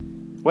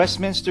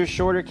Westminster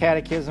Shorter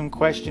Catechism,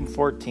 question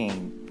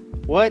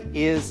 14. What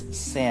is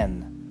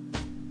sin?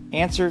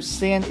 Answer: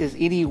 sin is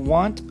any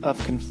want of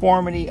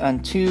conformity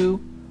unto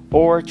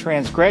or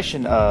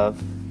transgression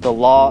of the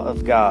law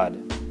of God.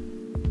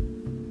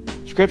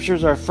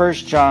 Scriptures are 1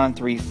 John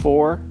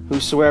 3:4.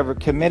 Whosoever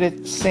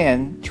committeth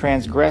sin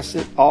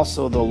transgresseth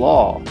also the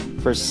law,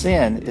 for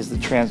sin is the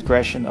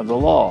transgression of the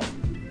law.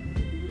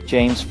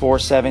 James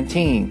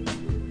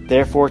 4:17.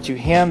 Therefore to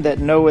him that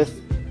knoweth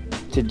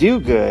to do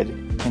good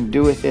and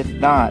doeth it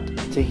not,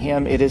 to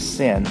him it is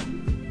sin.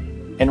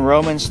 In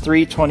Romans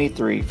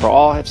 3:23, for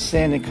all have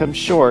sinned and come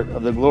short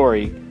of the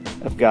glory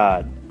of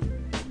God.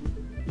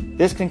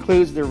 This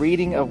concludes the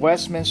reading of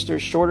Westminster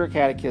Shorter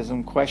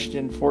Catechism,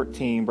 question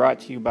 14,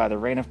 brought to you by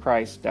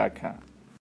thereignofchrist.com.